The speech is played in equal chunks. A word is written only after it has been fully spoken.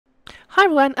Hi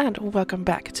everyone and welcome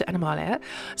back to Animalia.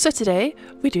 So today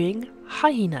we're doing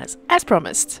hyenas as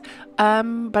promised.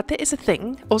 But there is a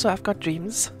thing. Also I've got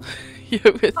dreams here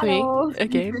with me Hello.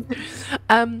 again.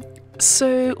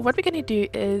 So what we're gonna do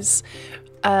is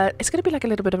it's gonna be like a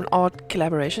little bit of an art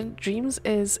collaboration. Dreams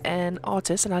is an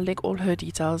artist and I'll link all her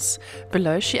details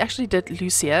below. She actually did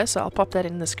Lucia, so I'll pop that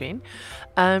in the screen.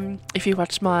 If you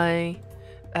watch my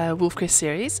Wolfcrest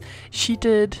series, she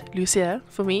did Lucia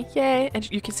for me, yay, and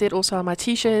you can see it also on my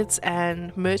t-shirts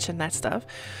and merch and that stuff.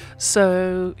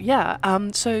 So yeah,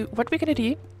 so what we're gonna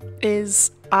do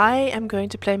is I am going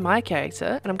to play my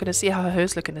character and I'm gonna see how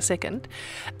hers look in a second,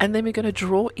 and then we're gonna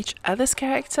draw each other's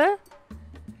character.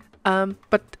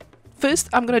 But first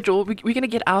we're gonna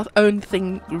get our own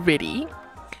thing ready.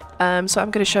 So I'm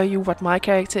going to show you what my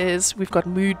character is. We've got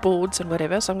mood boards and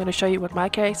whatever, so I'm going to show you what my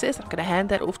character is. I'm going to hand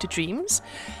that off to Dreams.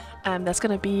 That's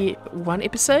going to be one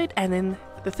episode, and then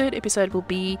the third episode will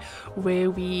be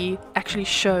where we actually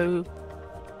show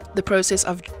the process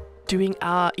of doing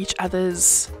each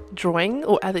other's drawing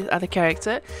or other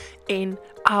character in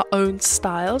our own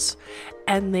styles,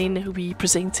 and then we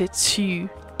present it to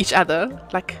each other,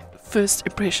 like first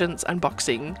impressions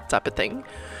unboxing type of thing.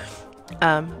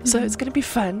 So it's gonna be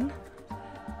fun,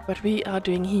 but we are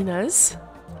doing hyenas,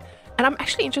 and I'm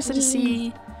actually interested to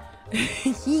see.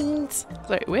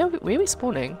 Sorry, where are we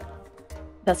spawning?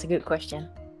 That's a good question.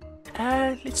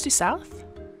 Let's do south.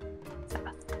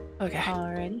 South. Okay.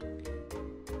 Alrighty.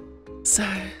 So,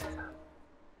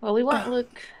 Well, we won't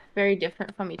look very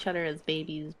different from each other as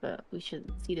babies, but we should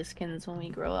see the skins when we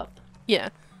grow up. yeah,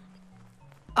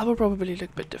 I will probably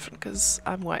look a bit different because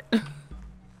I'm white.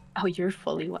 Oh, you're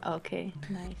fully okay.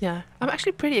 Nice. Yeah, I'm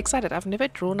actually pretty excited. I've never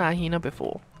drawn a hyena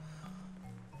before.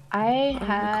 I cool.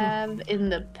 have in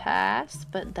the past,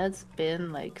 but that's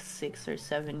been like 6 or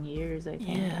 7 years, I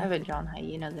think. Yeah. I haven't drawn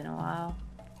hyenas in a while.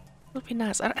 It would be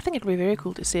nice. I think it'd be very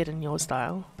cool to see it in your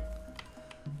style.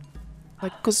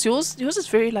 Like, cause yours is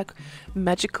very like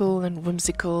magical and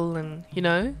whimsical, and you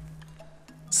know.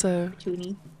 So.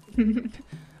 Toony.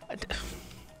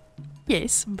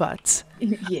 Yes, but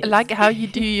Yes. I like how you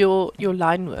do your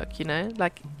line work, you know,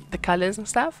 like the colors and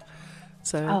stuff.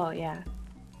 So Oh, yeah.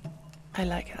 I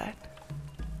like that.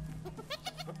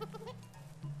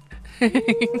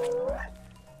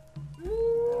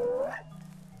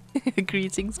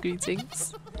 Greetings.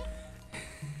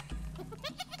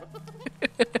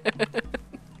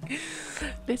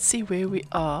 Let's see where we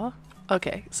are.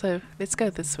 Okay, so let's go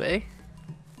this way.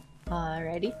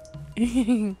 Alrighty.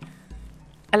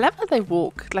 I love how they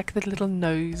walk, like the little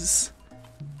nose,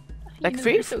 like Hyenas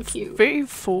very are so cute. very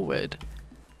forward.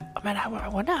 Oh man, I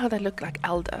wonder how they look like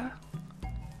Elder.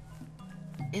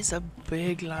 Is a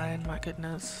big lion, my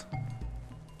goodness.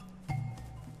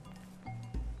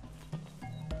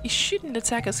 He shouldn't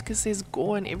attack us because there's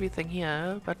gore and everything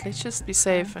here, but let's just be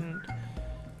safe and...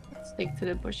 Stick to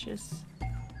the bushes.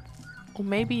 Or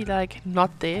maybe like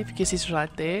not there because he's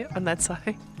right there on that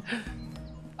side.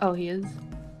 Oh, he is?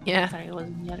 Yeah. Sorry, it was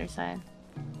on the other side.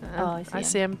 Oh, I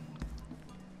see him.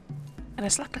 And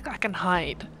it's like I can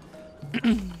hide.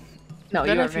 No, Don't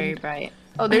you know are if very you- bright.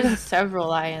 Oh, there's several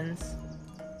lions.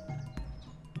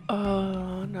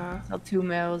 Oh no. Still 2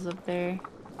 males up there.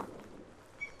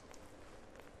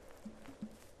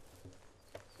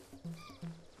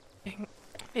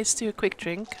 Let's do a quick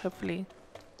drink, hopefully.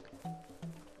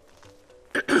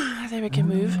 Then we can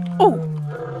move. Oh!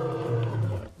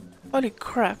 Holy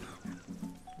crap.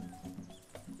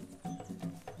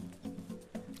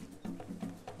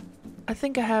 I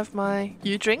think I have my...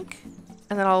 You drink?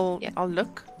 And then I'll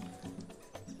look.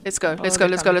 Let's go. Oh, Let's go.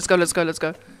 they're Let's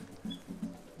go.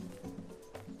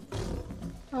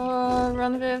 Oh,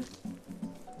 run, Viv.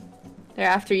 They're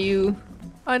after you.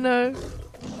 I know.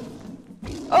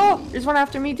 Oh, there's one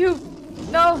after me too.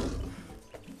 No.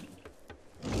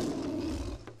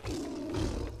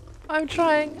 I'm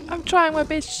trying my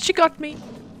best. She got me.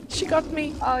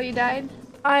 Oh, you died?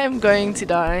 I am going to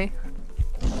die.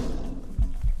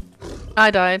 I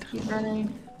died. Keep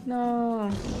running. No.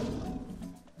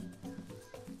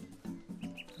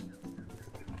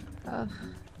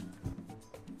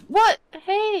 What?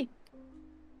 Hey.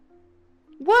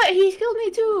 What? He killed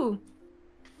me too.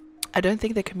 I don't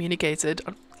think they communicated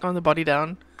on the body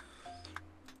down.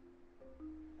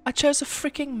 I chose a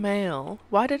freaking male.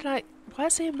 Why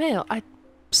is there a male? I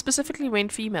specifically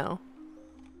went female.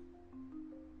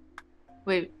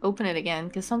 Wait, open it again,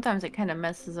 because sometimes it kind of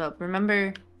messes up.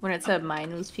 Remember when it said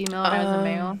mine was female as a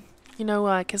male? You know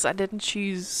why? Because I didn't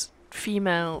choose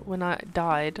female when I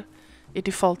died. It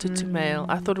defaulted to male.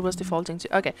 I thought it was defaulting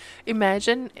to... Okay,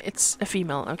 imagine it's a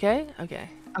female, okay? Okay.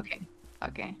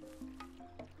 Okay.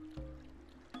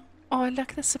 Oh, I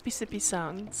like the sippy sippy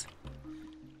sounds.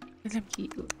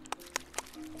 Cute.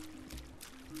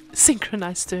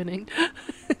 Synchronized turning.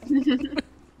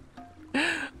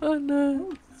 Oh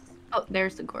no. Oh,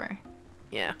 there's the gore.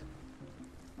 Yeah.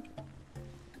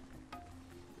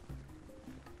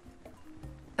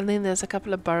 And then there's a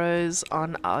couple of burrows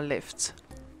on our left.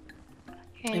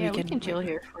 Okay, And yeah, we can chill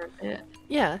here for a bit.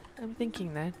 Yeah, I'm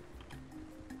thinking that.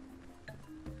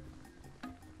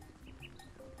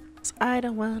 'Cause I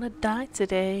don't wanna die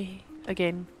today.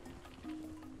 Again.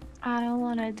 I don't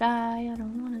wanna die, I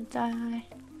don't wanna die.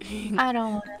 I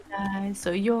don't wanna die, so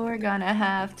you're gonna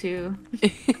have to.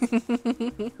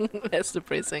 That's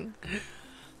depressing.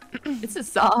 It's a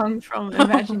song from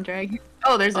Imagine Dragons.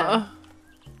 Oh, there's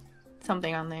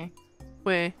something on there.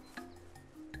 Where?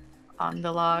 On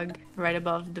the log, right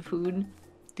above the food.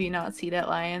 Do you not see that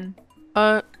lion?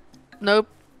 Nope.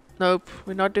 Nope.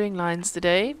 We're not doing lions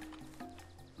today.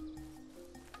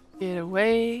 Get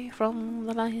away from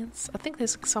the lions. I think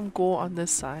there's some gore on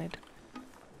this side.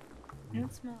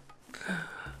 It's not.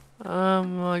 Oh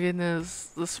my goodness.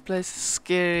 This place is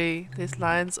scary. There's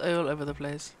lions all over the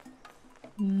place.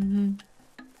 Mm-hmm.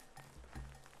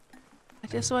 I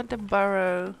just want to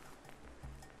burrow.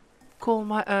 Call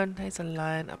my own. There's a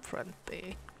lion up front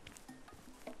there.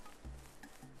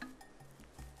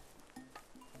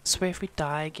 Swear if we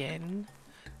die again.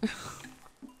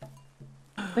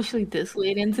 Especially this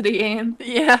late into the game.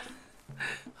 Yeah.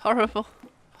 Horrible.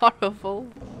 Horrible.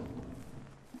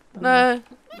 No.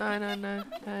 No, no, no.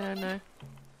 No, no, no.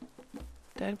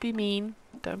 Don't be mean.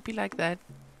 Don't be like that.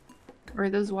 Where are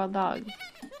those wild dogs?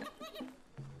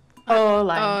 Oh,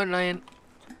 lion. Oh, lion.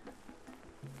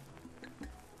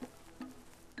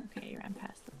 Okay, you ran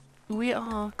past us. We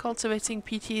are cultivating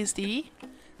PTSD.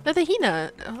 No, they're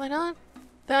Hyena. Are they not?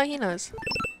 They are Hyenas.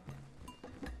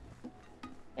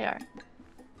 They are.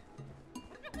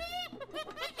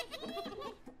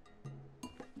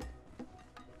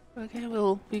 Okay,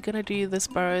 well, we're gonna do this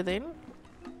burrow then.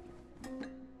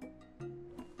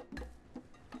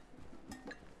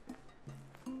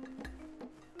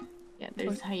 Yeah,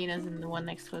 there's hyenas in the one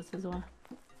next to us as well.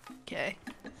 Okay.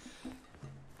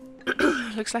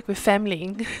 Looks like we're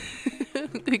familying.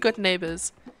 We got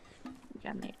neighbors. We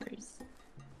got neighbors.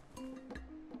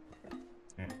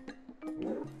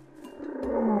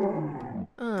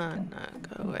 Oh no,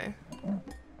 go away.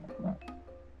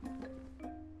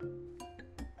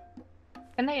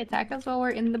 Can they attack us while we're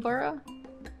in the burrow?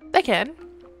 They can.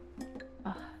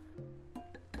 Ugh.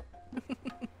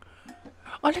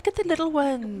 Oh, look at the little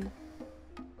one.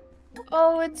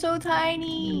 Oh, it's so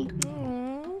tiny.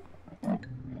 Aww.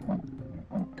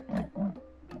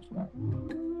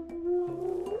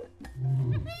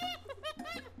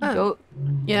 Oh, Goat.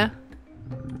 yeah,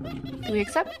 Do we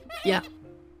accept? yeah.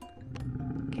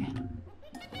 Okay.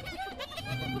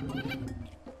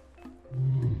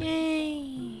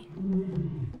 Yay.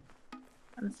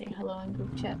 Let's say hello in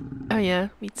group chat. Oh yeah,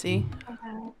 me too.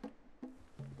 Oh,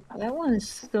 that one is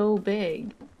so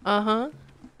big. Uh-huh.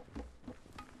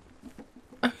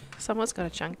 Someone's got a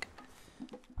chunk.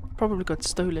 Probably got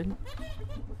stolen.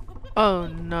 Oh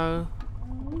no.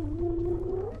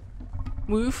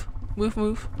 Move. Move,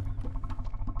 move.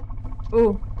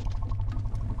 Ooh.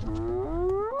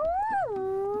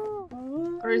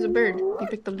 Where's a bird? He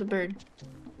picked up the bird.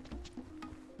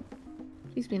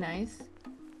 Please be nice.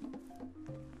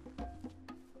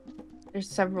 There's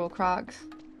several crocs.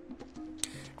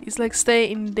 He's like,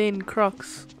 stay in den,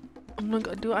 Crocs. Oh my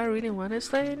god, do I really want to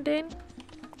stay in den?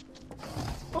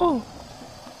 Oh.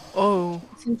 Oh.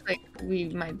 Seems like we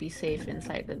might be safe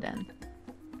inside the den.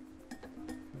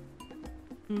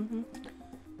 Mm-hmm.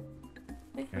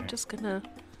 Okay, I'm just gonna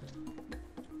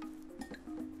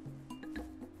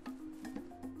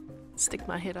stick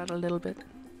my head out a little bit.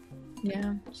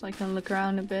 Yeah, so I can look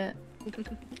around a bit.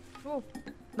 Oh.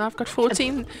 Now I've got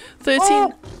 14,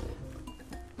 13.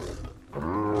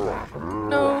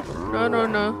 No, no, no,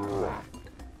 no.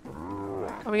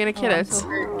 Are we gonna kill I'm it? so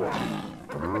hurt.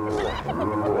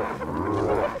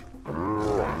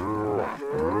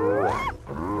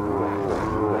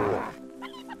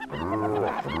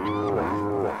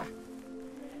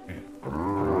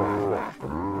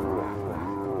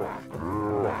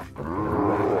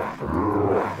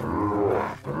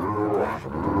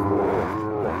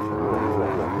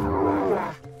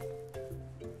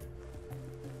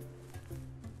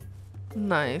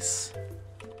 Nice.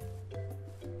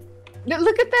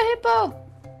 Look at the hippo!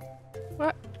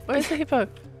 What? Where's the hippo?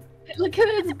 Look at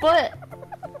its butt!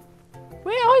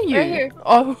 Where are you? Right here.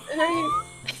 Oh. Right here.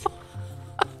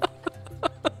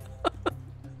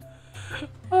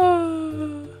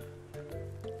 Oh.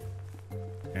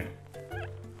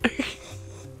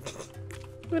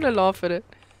 gonna laugh at it.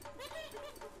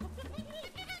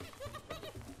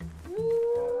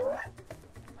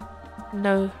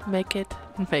 No, make it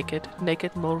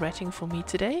naked mole ratting for me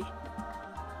today.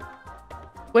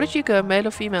 Where did you go, male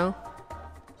or female?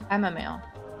 I'm a male.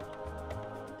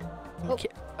 Okay.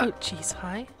 Oh, jeez,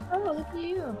 hi. Oh, look at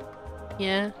you.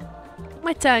 Yeah.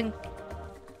 My tongue.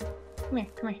 Come here,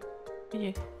 come here. Where are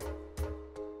you?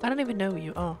 I don't even know where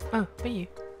you are. Oh, where are you?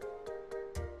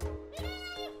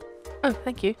 Oh,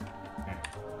 thank you.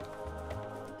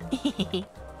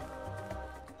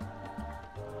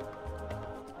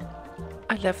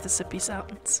 I love the sippy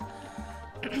sounds.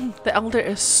 The elder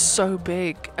is so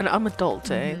big, and I'm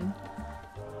adult, eh?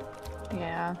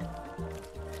 Yeah.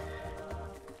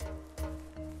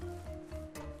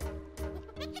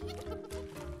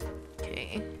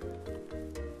 Okay.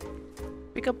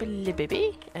 Pick up a little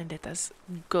baby, and let us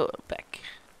go back.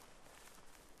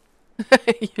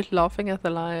 You're laughing at the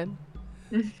lion.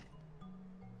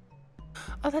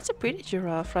 Oh, that's a pretty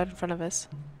giraffe right in front of us.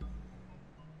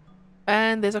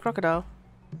 And there's a crocodile.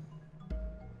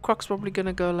 Croc's probably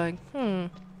gonna go like, That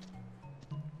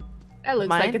looks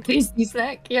Mine? like a tasty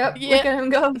snack. Yep, Yeah. look at him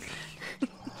go.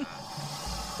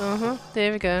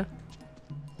 There we go.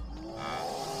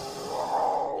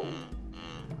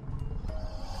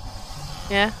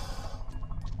 Yeah.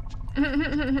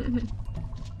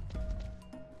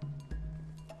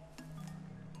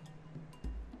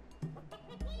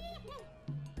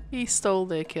 He stole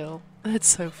their kill. That's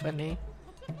so funny.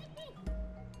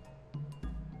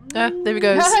 Ah, there he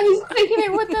goes. He's taking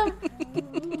it with him.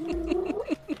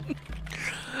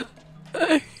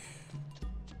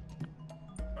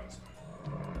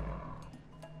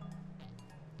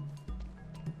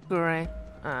 Great.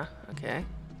 Ah, okay.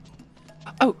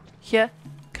 Oh, here.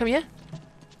 Come here.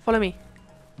 Follow me.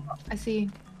 I see.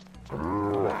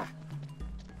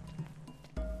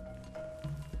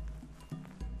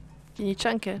 Can you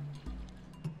chunk it?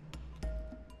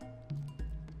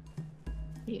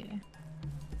 Yeah.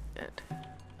 Good.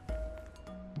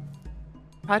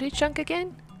 How do you chunk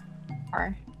again?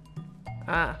 R.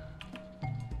 Ah.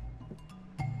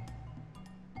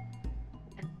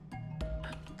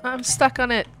 I'm stuck on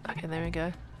it. Okay, there we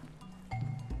go.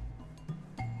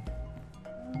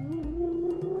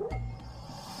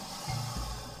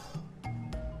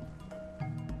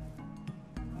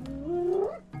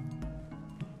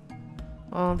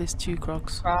 Oh, there's two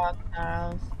crocs.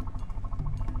 Crocodiles.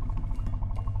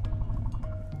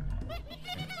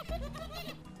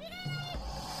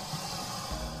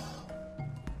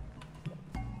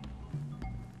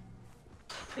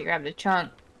 They grabbed a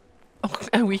chunk. Oh,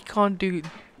 and we can't do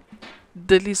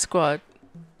diddly squat.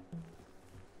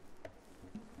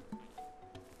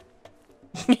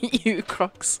 You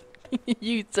crocs.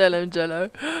 You tell him, Jello.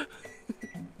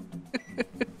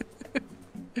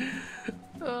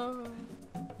 Oh.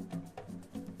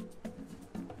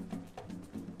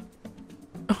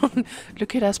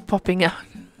 Look at us popping out.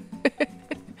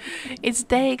 It's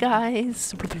day,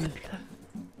 guys.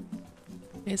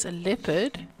 There's a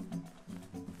leopard.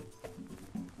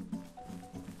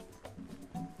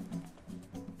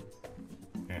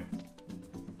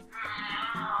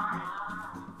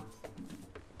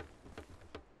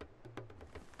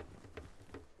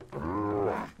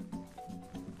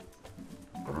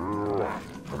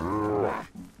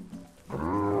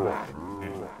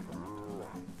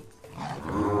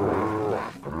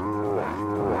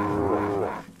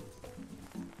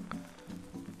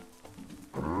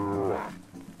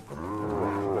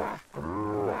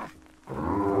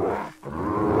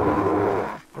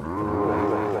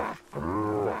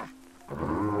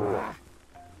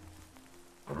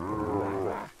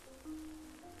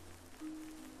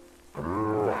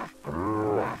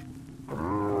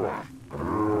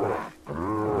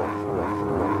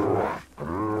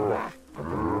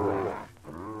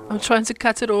 I'm trying to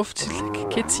cut it off to like,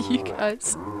 get to you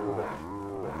guys.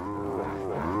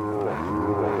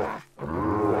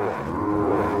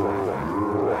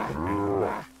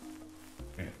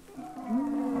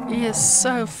 He is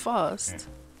so fast.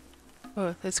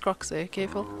 Oh, there's crocs there,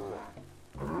 careful.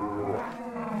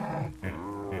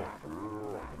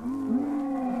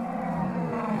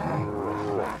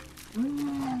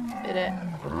 Did it.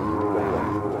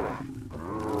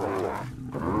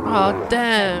 Oh,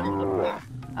 damn.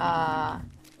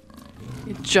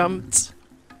 He jumped.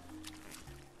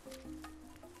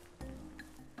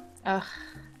 Ugh.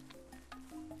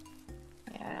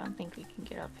 Yeah, I don't think we can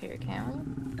get up here,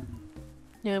 can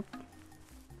Nope.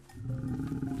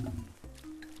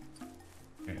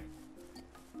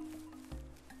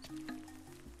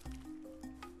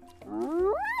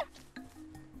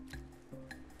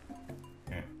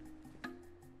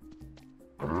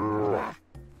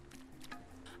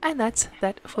 And that's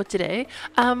that for today.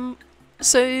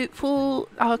 So for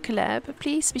our collab,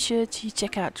 please be sure to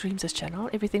check out Dreams' channel.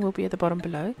 Everything will be at the bottom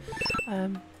below.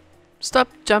 Stop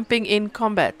jumping in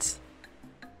combat.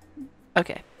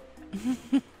 Okay.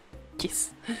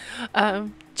 Yes.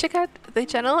 Check out the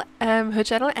channel, her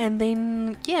channel, and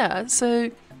then yeah.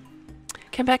 So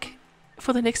come back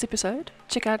for the next episode.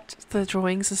 Check out the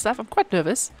drawings and stuff. I'm quite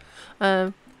nervous.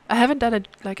 I haven't done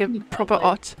a proper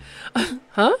art.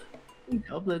 Huh? I need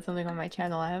to upload something on my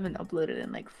channel. I haven't uploaded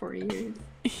in like 4 years.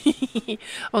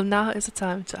 Well, now is the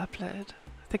time to upload.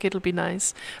 I think it'll be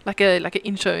nice, like an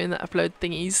intro in the upload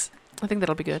thingies. I think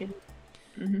that'll be good.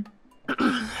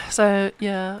 So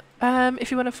yeah,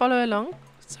 if you want to follow along,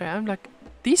 sorry, I'm like,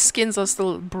 these skins are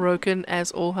still broken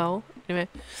as all hell. Anyway,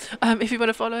 if you want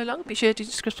to follow along, be sure to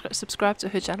subscribe to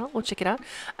her channel or check it out.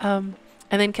 And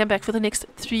then come back for the next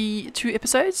 2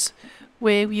 episodes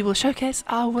where we will showcase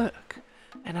our work.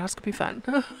 And that's gonna be fun.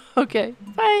 Okay,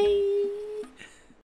 bye!